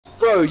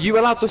Bro, you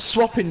allowed the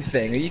swapping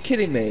thing? Are you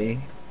kidding me?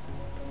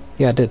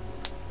 Yeah, I did.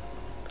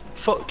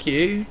 Fuck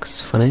you.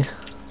 It's funny.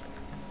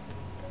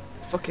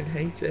 Fucking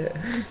hate it.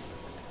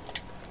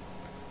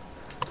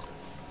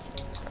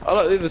 I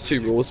like the other two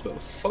rules, but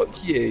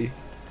fuck you.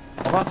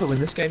 I'm about to win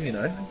this game, you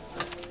know.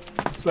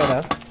 I swear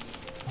now.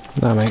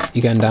 No, mate,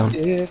 you're going down.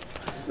 Yeah.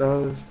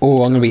 No.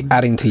 Oh, I'm gonna be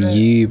adding to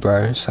you,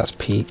 bro. So that's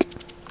peak.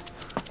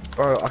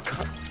 Bro, I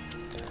can't.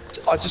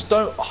 I just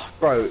don't. Oh,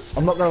 bro,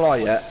 I'm not gonna lie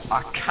yet.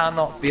 I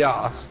cannot be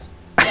asked.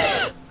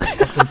 I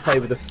can play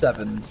with the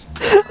sevens.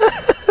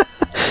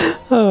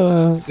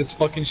 This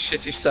fucking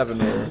shitty 7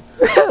 rule.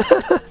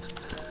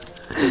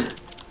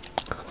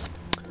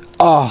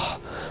 Oh,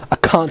 I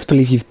can't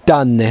believe you've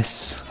done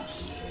this.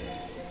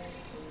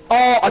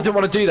 Oh, I didn't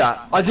want to do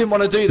that. I didn't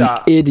want to do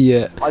that. You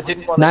idiot. I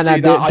didn't want to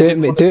do that. Do it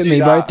with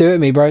me, bro. Do it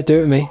with me, bro. Do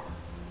it with me.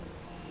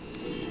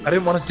 I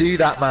didn't want to do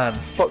that, man.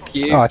 Fuck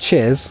you. Oh,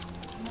 cheers.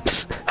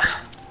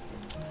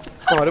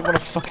 Oh, I didn't want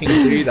to fucking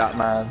do that,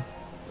 man.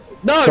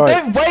 No, Sorry.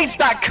 don't waste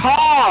that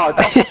card!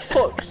 Oh,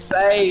 for fuck's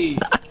sake!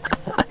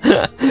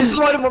 This is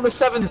why I didn't want the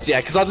 7s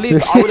yet, because I would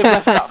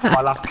have left that for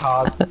my last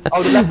card. I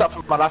would have left that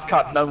for my last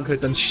card, no one could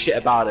have done shit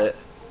about it.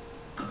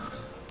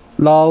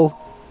 Lol.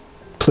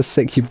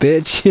 +6, you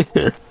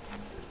bitch.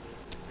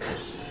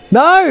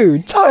 No!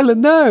 Tyler,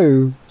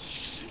 no!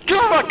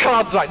 Give me my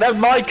cards back, they're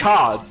my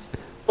cards!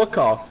 Fuck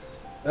off.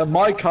 They're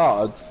my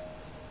cards.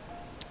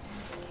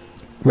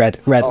 Red,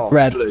 red, Oh,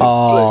 red. blue,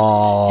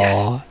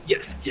 Oh. Blue.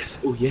 Yes, yes,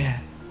 oh yeah.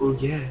 Oh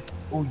yeah,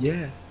 oh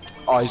yeah.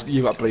 Oh,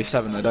 you got blue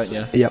 7 though, don't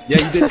you? Yep. Yeah,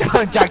 you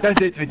did. Jack, don't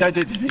do it to me, don't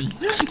do it to me.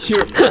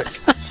 You're a prick.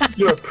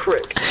 You're a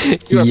prick.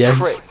 You're Yes. a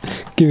prick.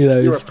 Give me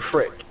those. You're a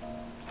prick.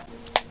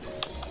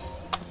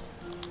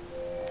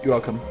 You're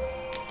welcome.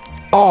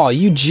 Oh,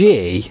 you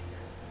G.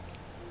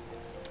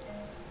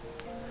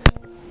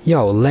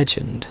 Yo,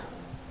 legend.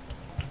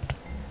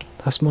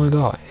 That's my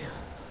guy.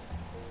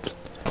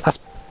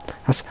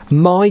 That's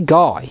my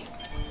guy.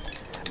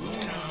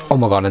 Oh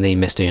my god, I need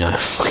Miss Uno.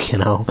 Fucking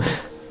hell.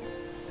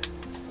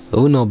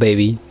 Oh no,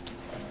 baby.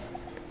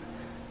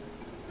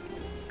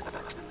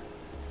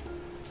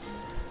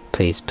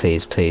 Please,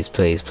 please, please,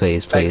 please,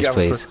 please, please,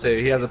 please.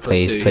 He has a +2.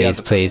 Please, He please, has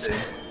a please. +2.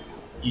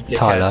 You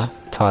dickhead.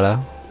 Tyler.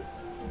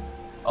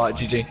 Alright,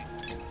 GG.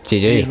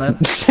 GG.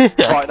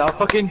 Right, now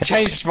fucking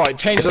change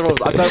the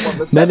rules. I don't want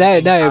the No,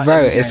 7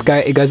 bro.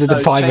 It goes into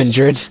No,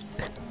 500.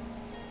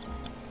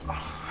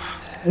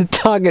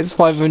 Target's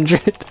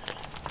 500.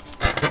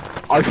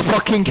 I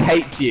fucking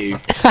hate you.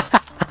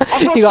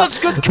 I've got You got-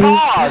 such good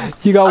cards!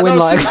 You gotta I win know,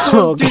 like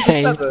so 4 do the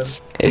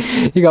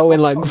games. You gotta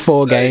win like Fuck's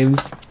 4 sake.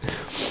 games.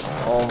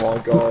 Oh my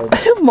god.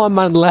 My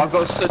man I've left.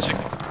 got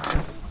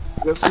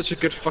such a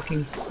good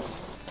fucking...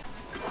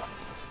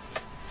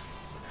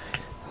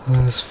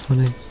 Oh, that's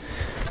funny.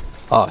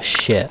 Oh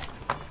shit.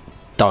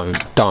 Don't.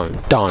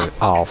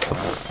 Oh, for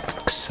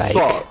fuck's sake.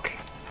 Fuck.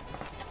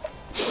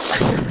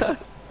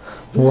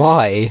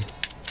 Why?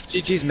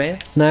 GG's man.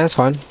 No, that's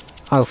fine.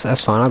 Oh,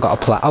 that's fine. I've got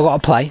to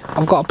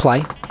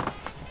play.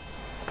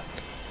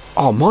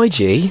 Oh, my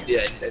G.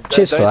 Yeah,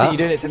 Cheers for that. You're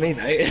doing it to me,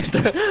 mate.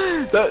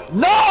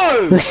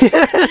 No!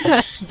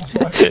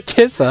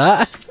 Cheers for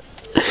that.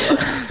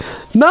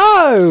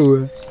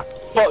 No!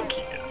 Fuck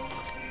you.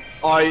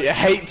 I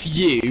hate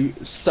you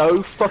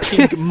so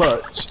fucking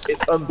much.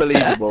 It's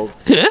unbelievable.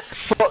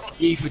 Fuck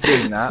you for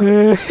doing that.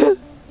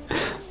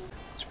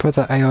 Suppose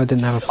that AI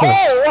didn't have a plus.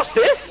 Oh, what's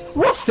this?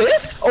 What's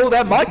this? Oh,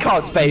 they're my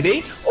cards,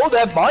 baby. Oh,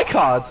 they're my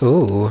cards.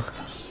 Ooh.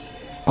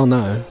 Oh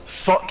no.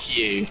 Fuck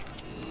you.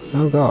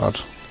 Oh god.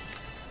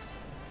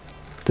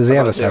 Does he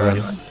have a 7?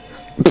 Anyway.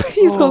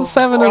 He's got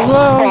 7 as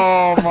well.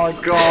 Oh my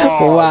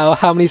god. Wow,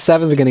 how many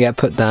 7s are gonna get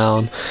put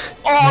down?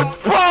 Oh,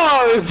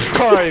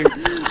 bro!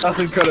 That's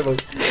incredible.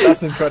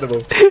 That's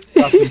incredible.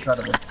 That's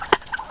incredible.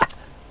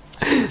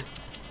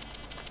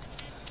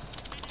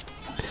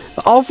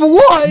 Oh, for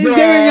what is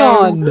going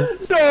on?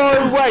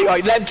 No way!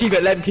 Right, let him keep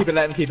it, let him keep it,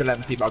 let him keep it, let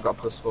him keep it. I've got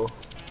a +4.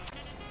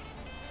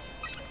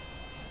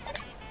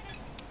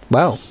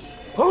 Well,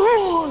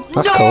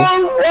 that's no cool.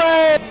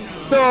 Way!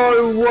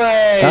 No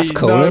way! That's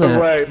cool, no isn't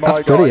it? Way. My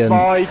That's God, brilliant.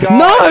 My God.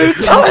 No,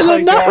 Tyler,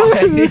 My no!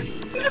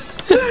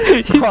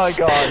 God. My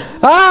God.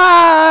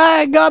 Ah,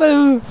 I got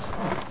him!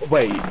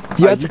 Wait.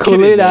 You had to call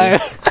Uno.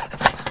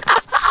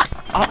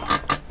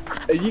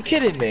 Are you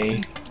kidding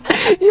me?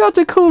 You had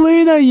to call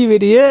Uno, you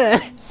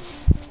idiot!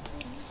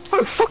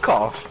 Oh, fuck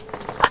off.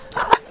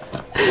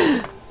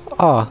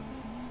 Oh,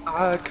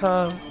 I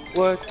can't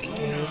work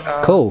it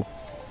out. cool.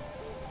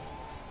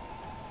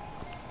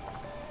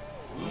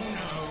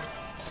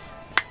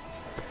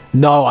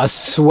 No, I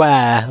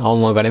swear. Oh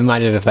my god,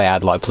 imagine if they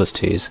had like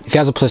 +2s. If he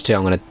has a +2,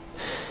 I'm gonna...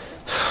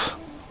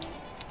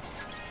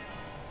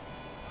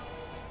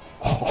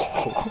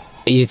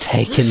 Are you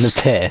taking the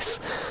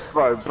piss?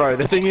 Bro,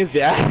 the thing is,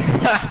 yeah,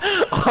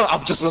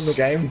 I've just won the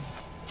game.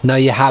 No,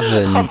 you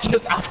haven't.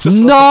 I've just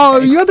No,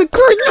 won the game. you're the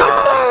green.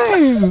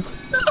 No!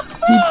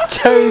 You're I've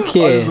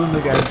joking. won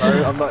the game,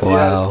 bro. I'm not. Wow.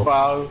 Yeah,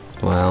 wow.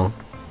 Wow.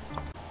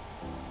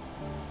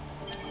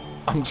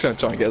 I'm just gonna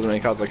try and get as many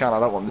cards as I can. I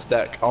don't want this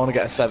deck. I want to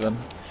get a 7.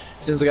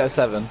 As soon as I get a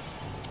 7.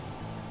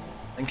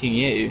 Thanking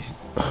you.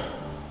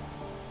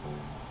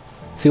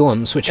 If you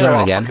want, switch You know around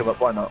what, again. fuck 'em up,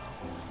 why not?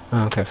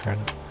 Oh, okay, fair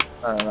enough.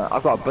 No.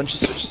 I've got a bunch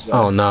of switches there.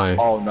 Oh no.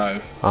 Oh no.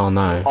 Oh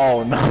no.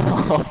 Oh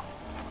no.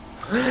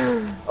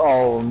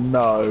 Oh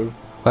no.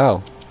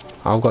 Well,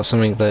 I've got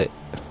something that.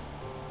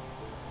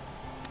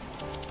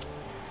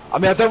 I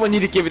mean, I don't want you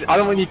to give it. I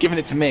don't want you giving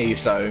it to me.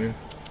 So.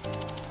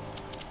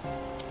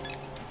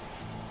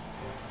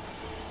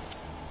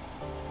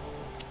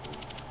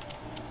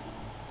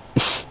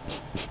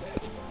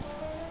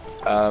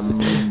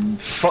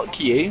 Fuck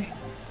you.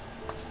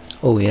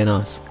 Oh yeah,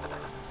 nice.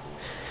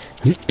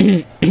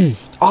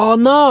 Oh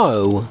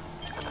no.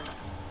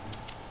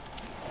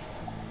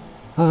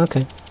 Oh,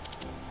 okay.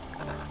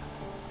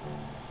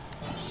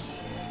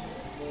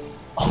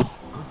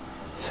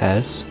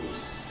 Fez.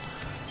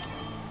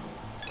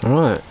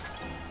 Alright.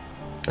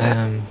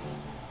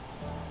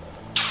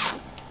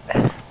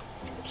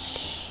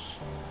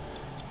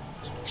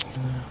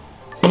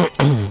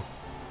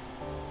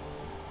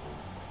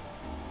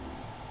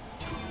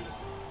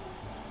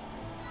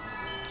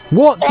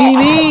 What do you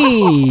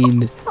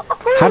mean?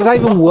 How does that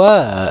even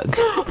work?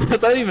 I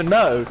don't even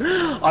know.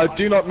 I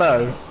do not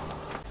know.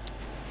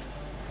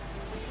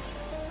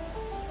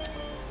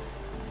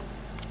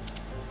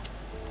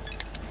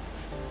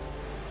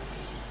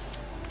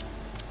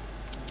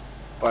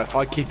 But if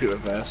I keep it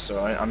reverse,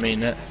 alright, I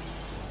mean it.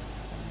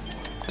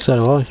 So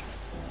do I.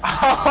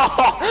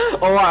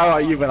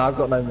 Alright, you win, I've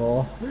got no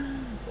more.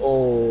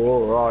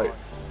 Oh, alright.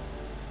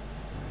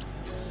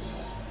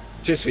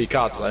 Cheers for your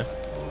cards though.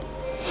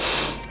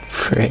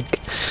 Frick.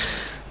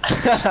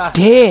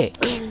 Dick!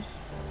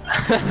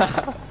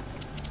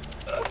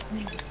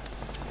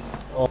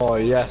 Oh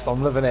yes,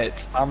 I'm loving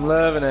it. I'm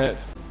loving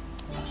it.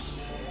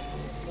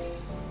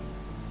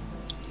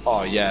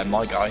 Oh yeah,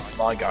 my guy.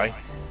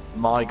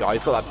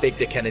 He's got that big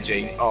dick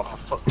energy. Oh,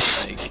 for fuck's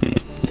sake.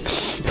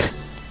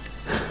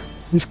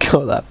 He's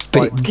got that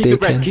big Right,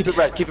 dick. keep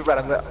it red.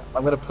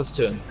 I'm gonna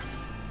 +2 him.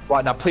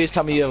 Right now, please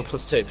tell me you have a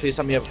 +2. Please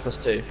tell me you have a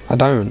 +2. I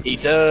don't. He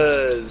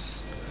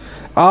does.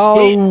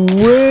 Oh,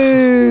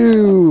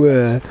 woo!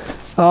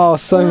 Oh,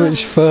 so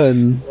much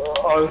fun.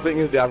 Oh, the thing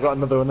is, yeah, I've got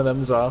another one of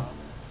them as well.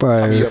 Bro.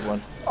 Tell me you have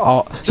one.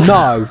 Oh,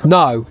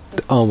 no.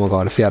 Oh my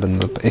god, if he had a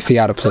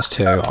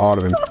 +2, I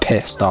would have been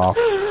pissed off.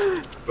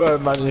 Well,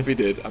 imagine if he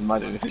did.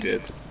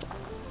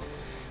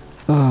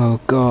 Oh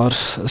god.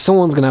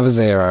 Someone's gonna have a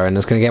 0 and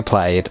it's gonna get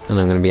played and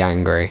I'm gonna be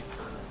angry.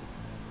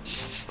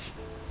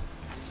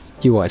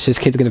 You watch, this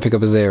kid's gonna pick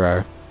up a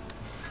 0.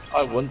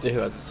 I wonder who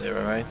has a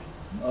 0, eh?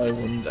 I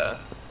wonder.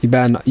 You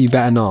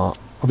better not.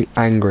 I'll be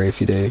angry if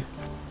you do.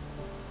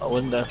 I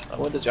wonder,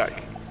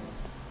 Jack.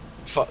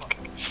 Fuck.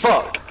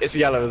 It's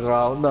yellow as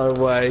well. No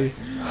way.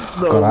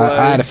 No God, way.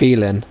 I had a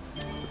feeling.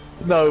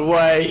 No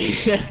way.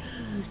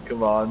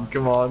 Come on.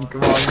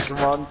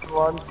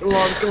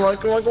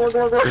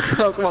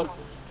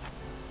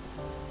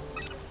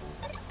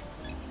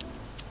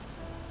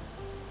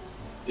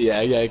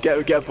 Yeah,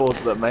 get balls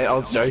to them, mate. I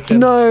was joking.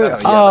 No!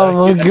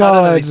 Oh my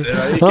god!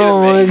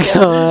 Oh my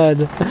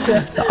god!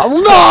 Oh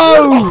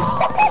no!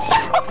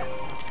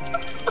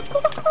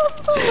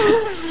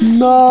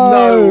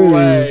 No!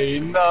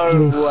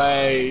 No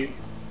way.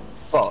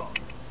 Fuck.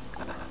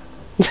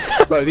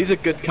 Bro, these are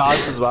good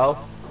cards as well.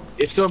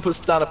 If someone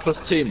puts down a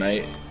 +2,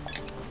 mate,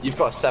 you've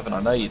got a 7, I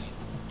know you.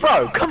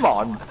 Bro, come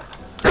on!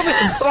 Come with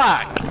some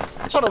slack!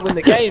 I'm trying to win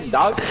the game,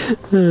 dog.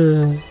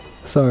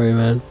 Sorry,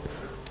 man.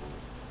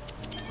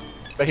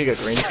 Make it go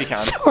green if you can.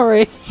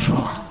 Sorry.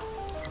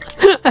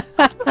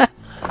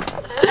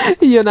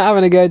 You're not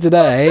having a go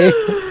today.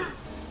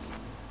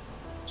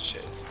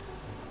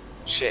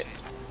 Shit!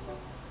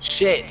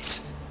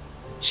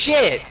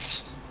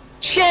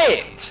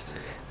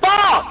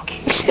 Fuck!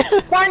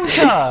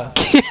 Wanker!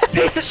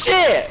 Piece of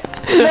shit!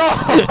 No!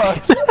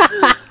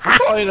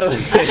 Finally.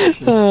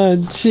 Oh,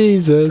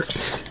 Jesus.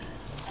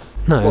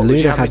 No, What, would you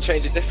Luna have me had...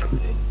 change it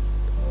differently?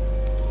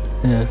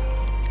 Yeah.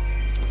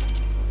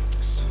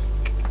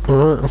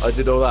 Alright. I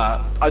did all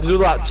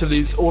that to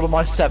lose all of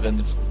my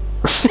 7s.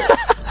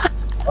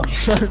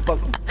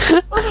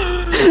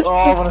 Oh,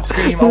 I wanna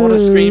scream. I don't wanna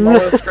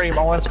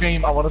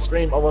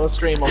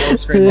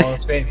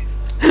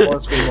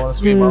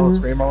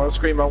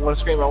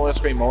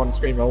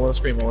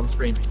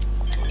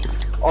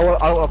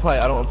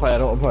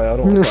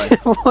play.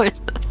 Why?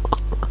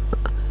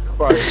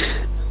 Bro,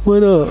 Why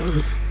not?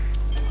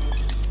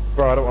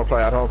 I don't wanna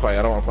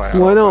play.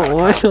 Why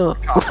not?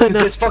 Because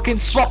this fucking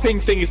swapping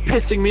thing is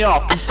pissing me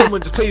off. Can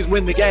someone just please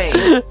win the game?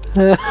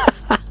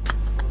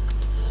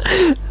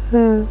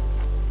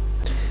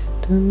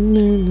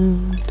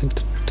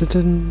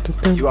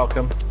 You're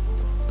welcome.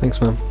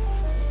 Thanks, man.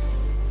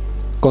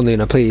 Go on,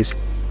 Luna, please.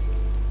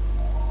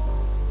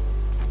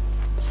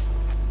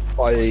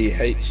 I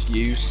hate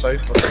you so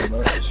fucking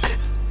much.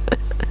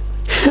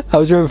 That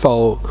was your own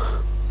fault.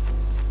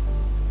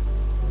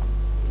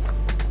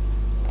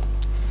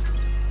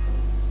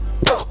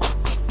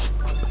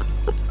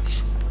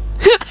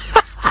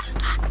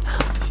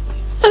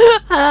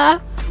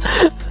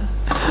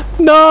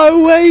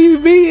 No way, you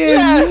beat him!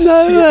 Yes, No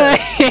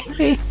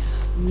way!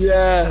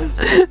 Yes!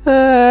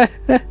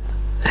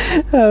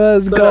 Oh,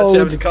 that's Don't actually have gold.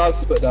 any cards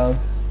to put down.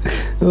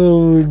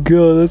 Oh my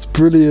god, that's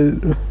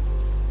brilliant.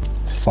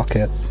 Fuck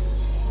it.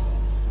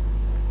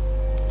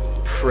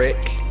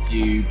 Prick,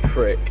 you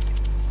prick.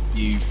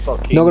 You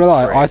fucking Not gonna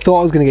lie, prick. I thought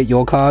I was gonna get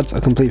your cards.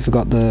 I completely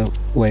forgot the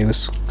way it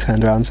was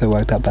turned around, so it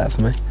worked out better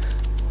for me.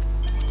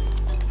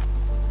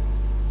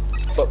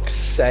 Fuck's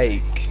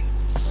sake.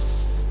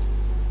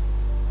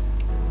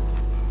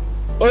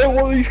 I don't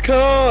want these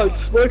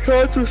cards! My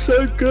cards are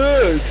so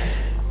good!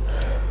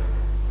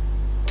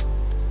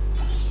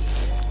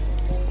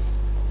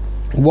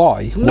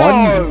 Why?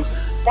 No!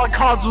 My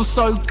cards were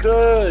so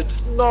good!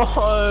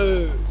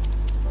 No!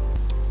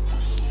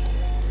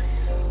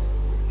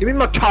 Give me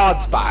my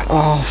cards back!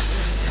 Oh,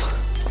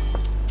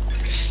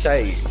 Fuck's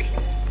sake.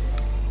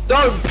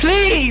 Don't,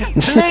 please!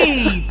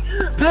 Please!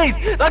 Please!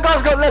 That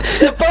guy's got less.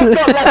 They've both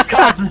got less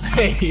cards than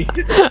me!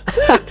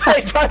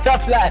 They both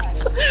have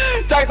less!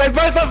 Jack, they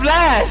both have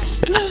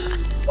less!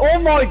 Oh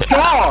my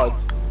god!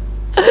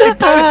 They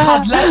both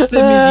have less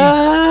than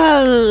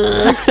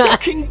me, you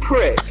fucking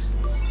prick!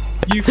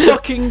 You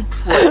fucking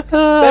prick! They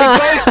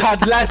both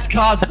had less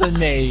cards than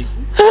me!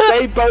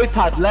 They both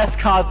had less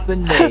cards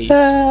than me!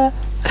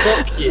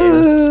 Fuck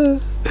you!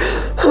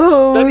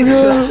 Oh Let my me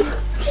god!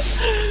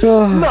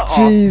 Oh, Nut off.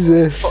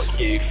 Jesus! Fuck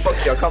you!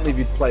 Fuck you! I can't believe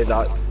you played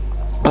that.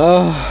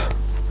 Oh,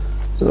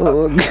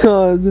 oh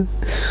god!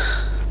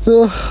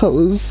 Oh, that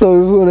was so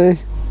funny.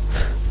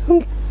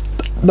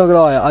 Not gonna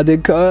lie, I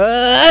did.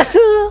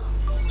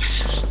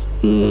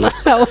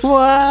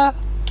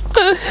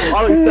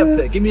 I'll accept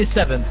it. Give me a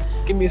 7.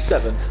 Give me a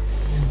 7.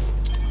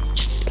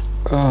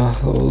 Oh,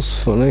 that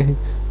was funny.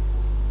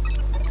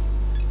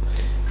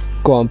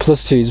 Go on,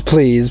 +2s,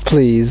 please,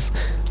 please.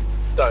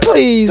 Don't,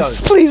 Please,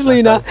 don't, please,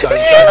 Luna. Don't.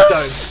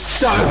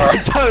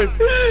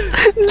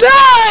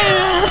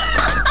 No!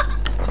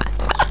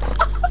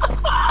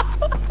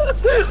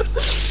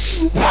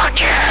 Fuck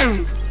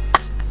you!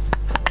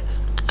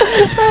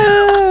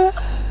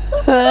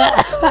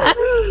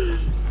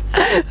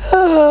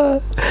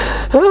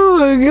 Oh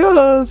my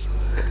god!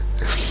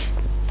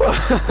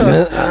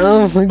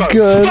 Oh my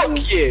god!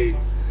 Fuck you!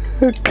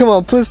 Come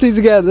on, +2s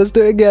again. Let's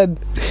do it again.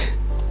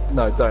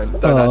 No,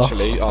 don't Oh.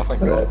 actually. Oh, thank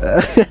God.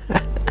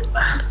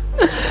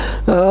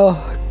 Oh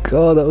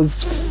god, that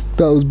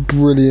was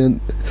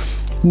brilliant.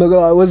 No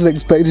god, I wasn't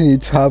expecting you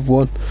to have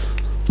one.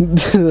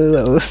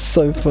 That was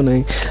so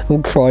funny.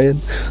 I'm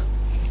crying.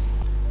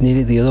 Need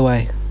it the other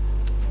way.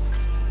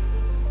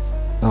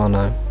 Oh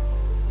no.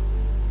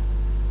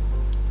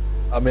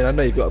 I mean, I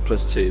know you've got a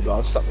 +2, but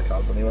I'll suck the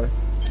cards anyway.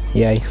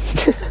 Yay.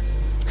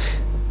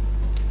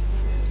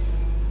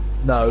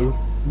 No.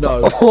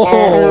 No.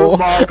 Oh,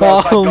 my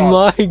God! oh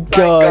my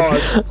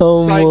god!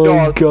 Oh my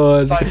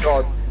god! Thank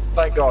God!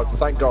 Thank God!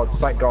 Thank God!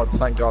 Thank God!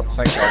 Thank God!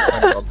 Thank God!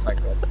 Thank God! Thank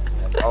God!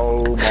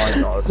 Oh my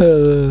god!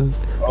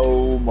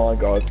 Oh my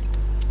god!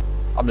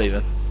 I'm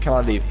leaving. Can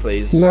I leave,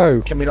 please?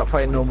 No. Can we not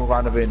play a normal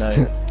round of Uno?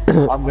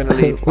 I'm gonna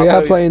leave. We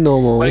are playing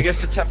normal. When it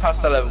gets to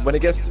 11, when it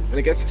gets to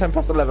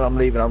 10:11, I'm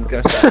leaving. I'm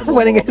gonna set up a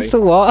When it normal gets to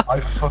lobby. what? I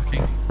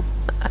fucking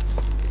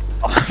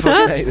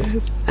hate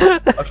this.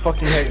 I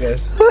fucking hate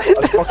this.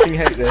 I fucking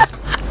hate this.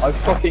 I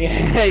fucking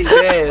hate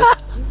this.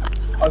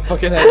 I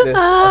fucking hate this.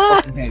 I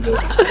fucking hate this.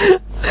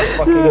 I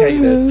fucking hate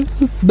this.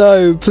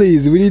 No,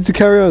 please, we need to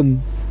carry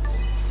on.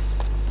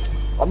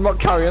 I'm not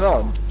carrying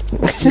on.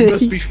 You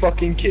must be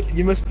fucking kidding.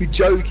 You must be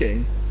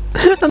joking.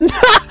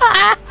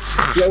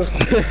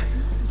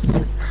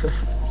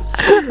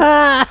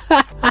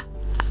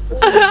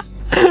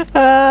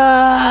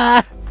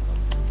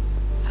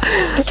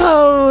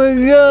 Oh my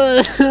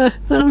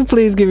god!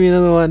 Please give me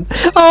another one.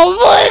 Oh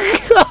my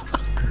god!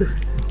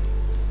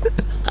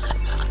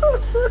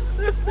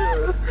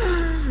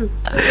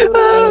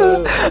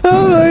 Oh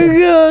my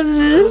god!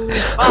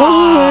 Oh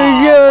my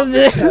god!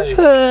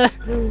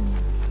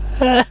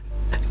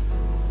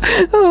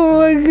 Oh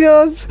my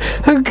god!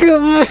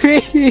 Come on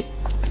me!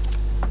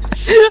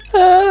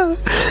 Oh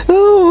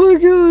my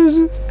god!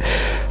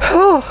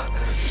 Oh,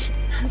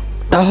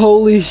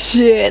 holy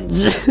shit!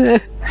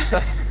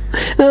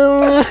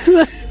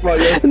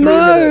 Right,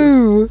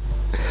 No!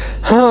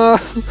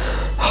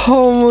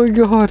 Oh my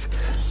god!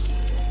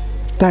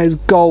 That is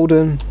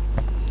golden.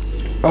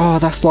 Oh,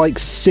 that's like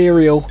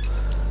cereal.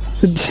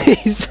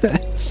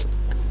 Jesus!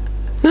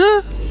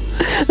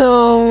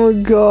 Oh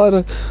my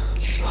god!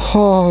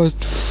 Oh,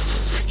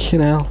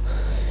 freaking hell!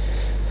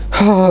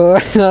 Oh,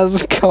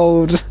 that's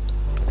cold.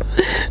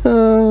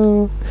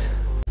 Oh,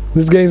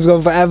 this game's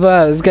gone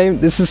forever.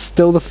 This is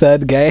still the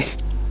 3rd game.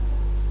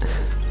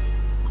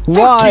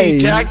 Why? Fuck you,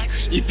 Jack!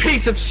 You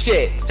piece of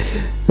shit!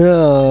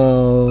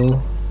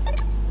 Oh.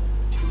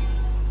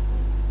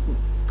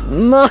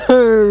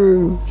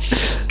 No!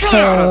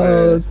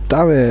 Oh,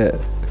 damn it.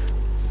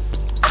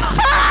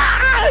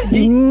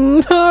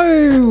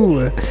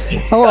 No!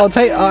 Oh, I'll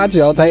take that.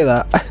 I'll take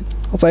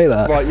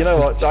that. Right, you know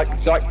what, Jack.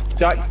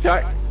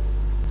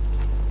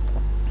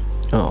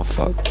 Oh,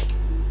 fuck.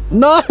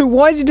 No,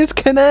 why'd you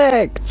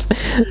disconnect?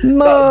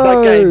 No.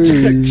 That game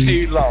took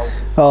too long.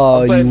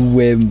 Oh, you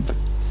wimp.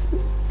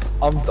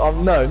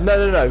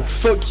 No.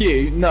 Fuck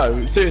you.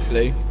 No,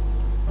 seriously.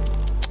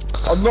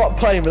 I'm not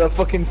playing with a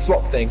fucking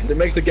swap thing because it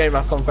makes the game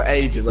last on for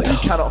ages. Like, you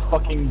cannot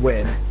fucking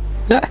win.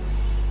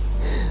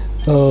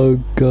 Oh,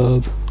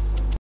 God.